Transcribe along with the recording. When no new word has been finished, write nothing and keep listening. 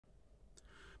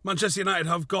Manchester United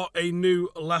have got a new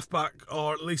left-back,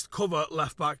 or at least cover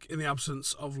left-back, in the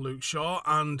absence of Luke Shaw.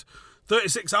 And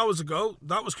 36 hours ago,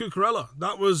 that was Cucurella.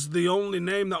 That was the only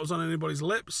name that was on anybody's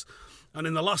lips. And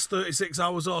in the last 36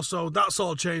 hours or so, that's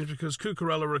all changed because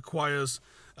Cucurella requires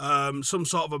some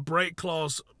sort of a break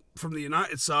clause from the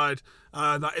United side.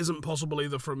 That isn't possible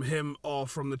either from him or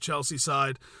from the Chelsea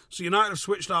side. So United have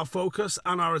switched our focus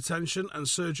and our attention, and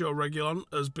Sergio Reguilon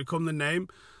has become the name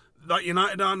that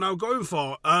United are now going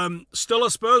for. Still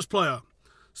a Spurs player.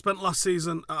 Spent last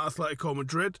season at Atletico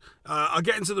Madrid. I'll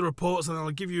get into the reports and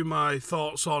I'll give you my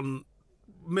thoughts on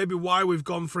maybe why we've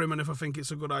gone for him and if I think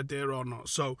it's a good idea or not.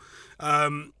 So,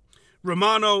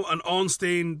 Romano and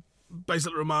Ornstein,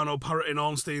 basically Romano parroting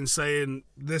Ornstein, saying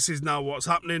this is now what's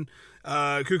happening.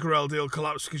 Cucurella deal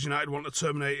collapsed because United want to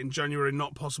terminate in January.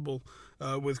 Not possible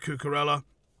with Cucurella.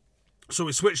 So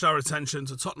we switched our attention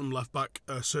to Tottenham left-back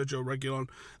Sergio Reguilon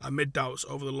amid doubts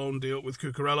over the loan deal with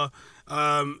Cucurella.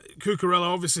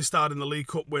 Cucurella obviously starred in the League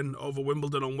Cup win over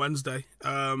Wimbledon on Wednesday,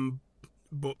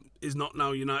 but is not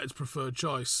now United's preferred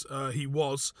choice. He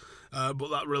was, but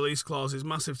that release clause is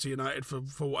massive to United for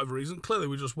whatever reason. Clearly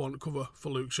we just want cover for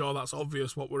Luke Shaw. That's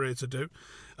obvious what we're here to do.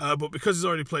 But because he's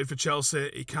already played for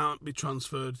Chelsea, he can't be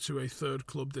transferred to a third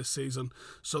club this season.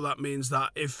 So that means that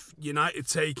if United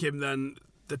take him, then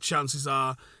the chances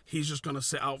are he's just going to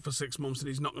sit out for 6 months and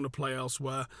he's not going to play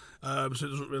elsewhere. So it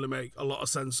doesn't really make a lot of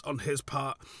sense on his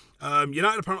part.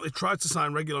 United apparently tried to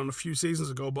sign Reguilon a few seasons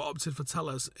ago, but opted for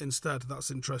Telles instead. That's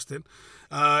interesting.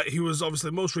 He was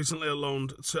obviously most recently loaned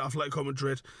to Atletico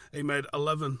Madrid. He made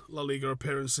 11 La Liga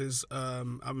appearances,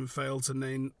 having failed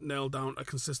to nail down a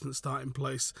consistent starting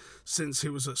place since he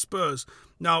was at Spurs.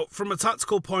 Now, from a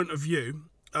tactical point of view,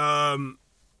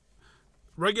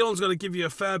 Reguilon's going to give you a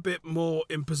fair bit more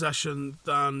in possession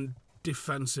than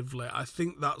defensively. I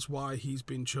think that's why he's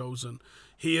been chosen.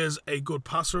 He is a good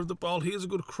passer of the ball. He is a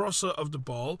good crosser of the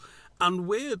ball. And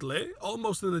weirdly,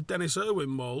 almost in the Dennis Irwin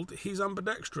mould, he's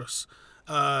ambidextrous.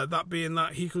 That being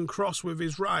that he can cross with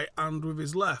his right and with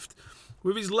his left.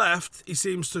 With his left, he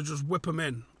seems to just whip them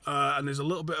in. And there's a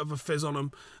little bit of a fizz on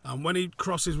him. And when he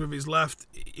crosses with his left,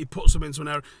 he puts them into an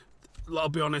area. I'll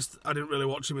be honest, I didn't really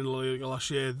watch him in the Liga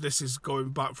last year. This is going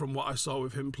back from what I saw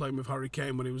with him playing with Harry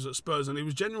Kane when he was at Spurs, and he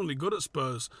was genuinely good at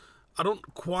Spurs. I don't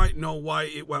quite know why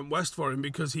it went west for him,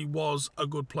 because he was a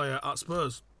good player at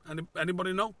Spurs.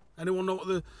 Anybody know? Anyone know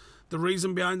what the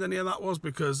reason behind any of that was?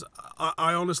 Because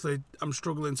I honestly am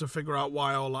struggling to figure out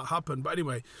why all that happened. But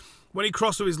anyway, when he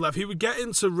crossed with his left, he would get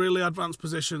into really advanced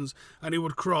positions and he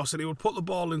would cross and he would put the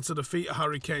ball into the feet of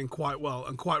Harry Kane quite well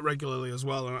and quite regularly as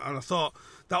well. And I thought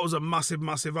that was a massive,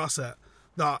 massive asset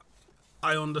that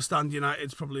I understand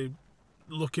United's probably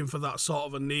looking for, that sort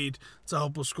of a need to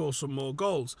help us score some more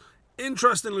goals.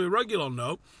 Interestingly, Reguilon,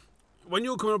 though, when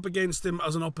you're coming up against him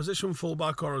as an opposition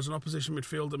fullback or as an opposition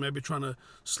midfielder, maybe trying to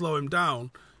slow him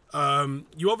down,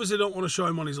 you obviously don't want to show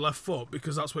him on his left foot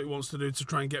because that's what he wants to do to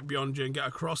try and get beyond you and get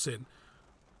a cross in.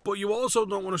 But you also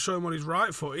don't want to show him on his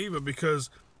right foot either because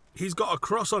he's got a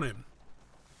cross on him.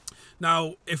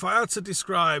 Now, if I had to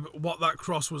describe what that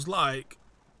cross was like,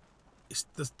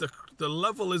 the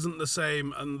level isn't the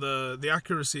same and the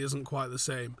accuracy isn't quite the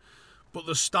same. But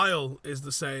the style is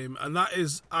the same, and that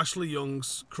is Ashley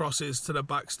Young's crosses to the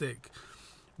back stick.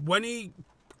 When he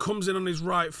comes in on his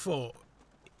right foot,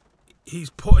 he's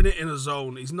putting it in a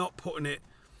zone. He's not putting it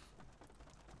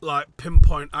like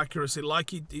pinpoint accuracy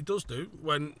like he does do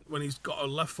when he's got a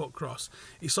left foot cross.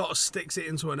 He sort of sticks it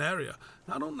into an area.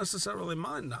 I don't necessarily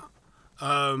mind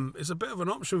that. It's a bit of an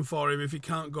option for him if he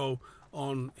can't go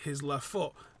on his left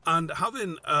foot. And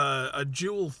having a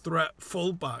dual threat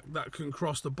fullback that can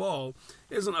cross the ball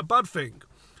isn't a bad thing.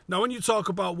 Now, when you talk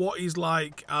about what he's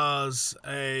like as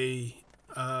a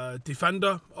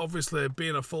defender, obviously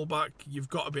being a fullback, you've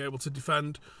got to be able to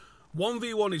defend.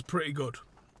 1v1 is pretty good.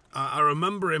 I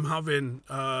remember him having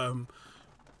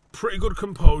pretty good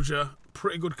composure,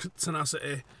 pretty good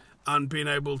tenacity, and being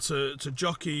able to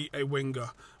jockey a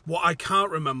winger. What I can't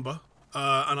remember,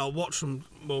 and I'll watch some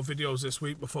more videos this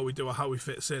week before we do a how he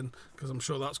fits in, because I'm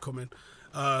sure that's coming.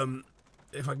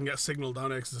 If I can get a signal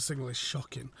down here, because the signal is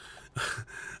shocking.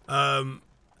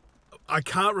 I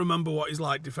can't remember what he's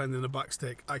like defending the back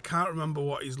stick. I can't remember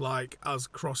what he's like as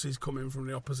crosses coming from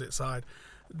the opposite side.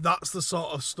 That's the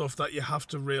sort of stuff that you have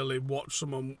to really watch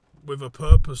someone with a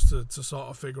purpose to sort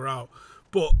of figure out.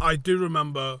 But I do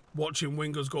remember watching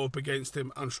wingers go up against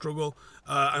him and struggle,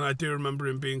 and I do remember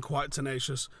him being quite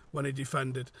tenacious when he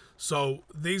defended. So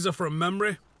these are from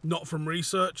memory, not from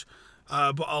research,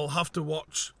 but I'll have to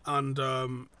watch and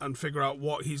figure out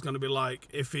what he's going to be like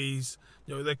if he's,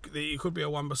 he could be a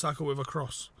Wan-Bissaka with a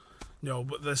cross.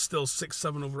 But there's still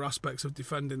 6-7 other aspects of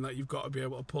defending that you've got to be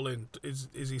able to pull in. Is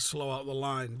he slow out the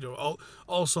line?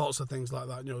 All sorts of things like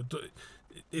that.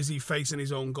 Is he facing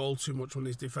his own goal too much when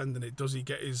he's defending it? Does he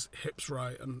get his hips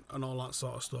right and all that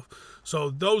sort of stuff? So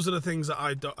those are the things that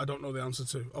I don't know the answer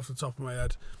to off the top of my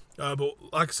head. But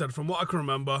like I said, from what I can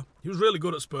remember, he was really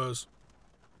good at Spurs.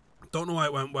 Don't know why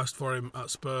it went west for him at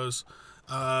Spurs.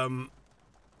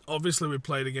 Obviously, we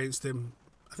played against him.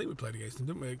 I think we played against him,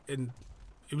 didn't we?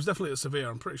 It was definitely at Sevilla.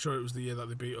 I'm pretty sure it was the year that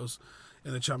they beat us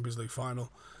in the Champions League final.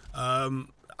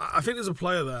 I think there's a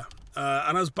player there.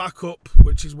 And as backup,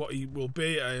 which is what he will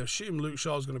be, I assume Luke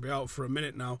Shaw's going to be out for a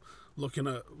minute now, looking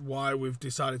at why we've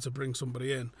decided to bring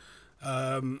somebody in.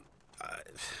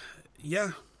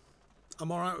 Yeah,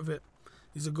 I'm all right with it.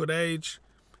 He's a good age.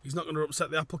 He's not going to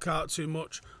upset the apple cart too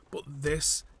much. But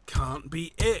this can't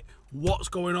be it. What's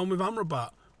going on with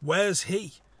Amrabat? Where's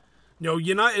he?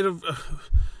 United have...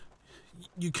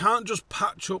 you can't just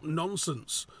patch up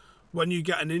nonsense when you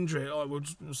get an injury. We'll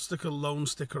stick a loan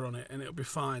sticker on it and it'll be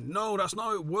fine. No, that's not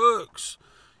how it works.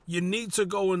 You need to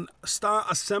go and start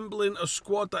assembling a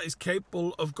squad that is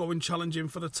capable of going challenging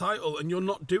for the title, and you're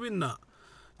not doing that.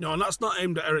 And that's not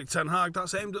aimed at Erik ten Hag.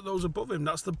 That's aimed at those above him.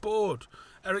 That's the board.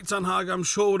 Erik ten Hag, I'm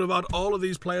sure, would have had all of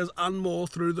these players and more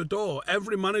through the door.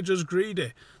 Every manager's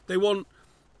greedy. They want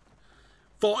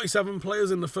 47 players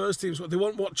in the first team, so they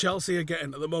want what Chelsea are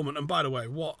getting at the moment. And by the way,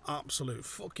 what absolute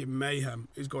fucking mayhem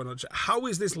is going on? How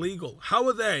is this legal? How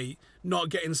are they not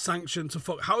getting sanctioned to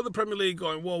fuck? How are the Premier League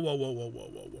going, whoa,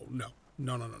 no.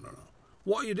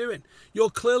 What are you doing? You're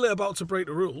clearly about to break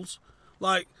the rules.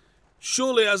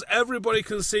 Surely, as everybody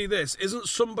can see this, isn't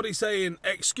somebody saying,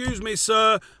 excuse me,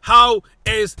 sir, how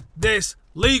is this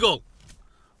legal?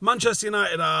 Manchester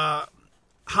United are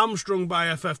hamstrung by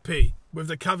FFP, with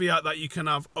the caveat that you can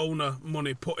have owner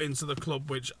money put into the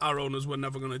club, which our owners were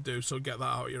never going to do, so get that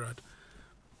out of your head.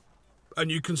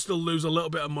 And you can still lose a little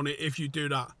bit of money if you do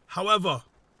that. However,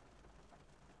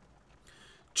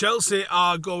 Chelsea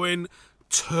are going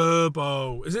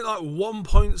turbo. Is it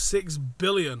 1.6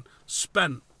 billion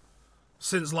spent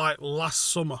since last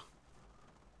summer?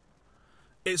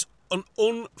 It's an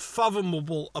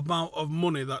unfathomable amount of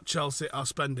money that Chelsea are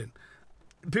spending.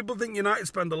 People think United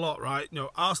spend a lot, right?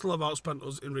 Arsenal have outspent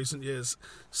us in recent years.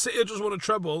 City just won a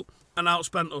treble and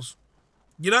outspent us.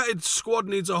 United's squad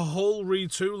needs a whole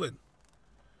retooling.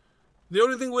 The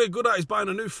only thing we're good at is buying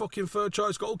a new fucking third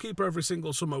choice goalkeeper every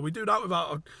single summer. We do that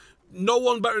without no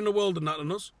one better in the world than that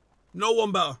than us. No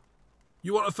one better.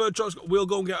 You want a third choice? We'll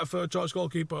go and get a third choice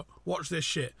goalkeeper. Watch this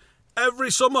shit. Every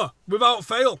summer, without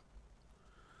fail.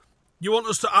 You want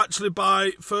us to actually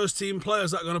buy first team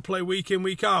players that are going to play week in,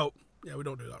 week out? Yeah, we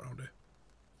don't do that around here.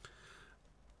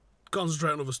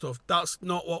 Concentrate on other stuff. That's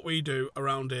not what we do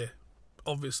around here,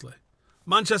 obviously.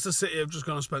 Manchester City have just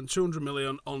gone to spend 200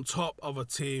 million on top of a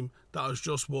team that has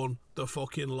just won the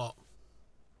fucking lot.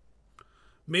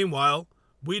 Meanwhile,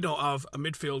 we don't have a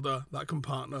midfielder that can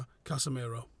partner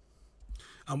Casemiro.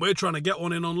 And we're trying to get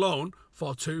one in on loan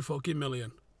for 2 fucking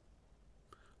million.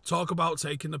 Talk about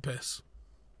taking the piss.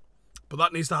 But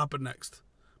that needs to happen next.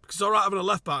 Because it's alright having a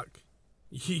left back.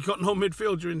 You got no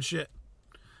midfield, you're in shit.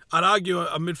 I'd argue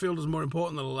a midfielder's more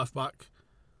important than a left back.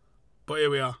 But here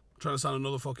we are, trying to sign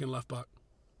another fucking left back.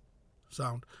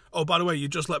 Sound. Oh, by the way, you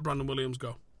just let Brandon Williams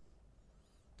go.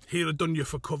 He'd have done you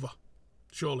for cover.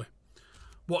 Surely.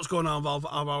 What's going on with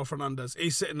Alvaro Fernandez?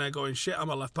 He's sitting there going, shit, I'm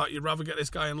a left back. You'd rather get this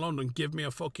guy in London. Give me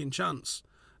a fucking chance.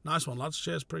 Nice one, lads.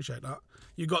 Cheers. Appreciate that.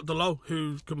 You got Delo,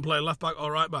 who can play left back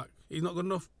or right back. He's not good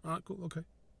enough. All right, cool. Okay.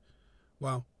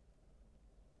 Wow.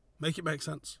 Make it make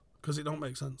sense, because it don't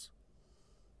make sense.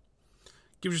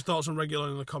 Give us your thoughts on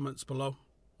Reguilon in the comments below.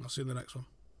 I'll see you in the next one.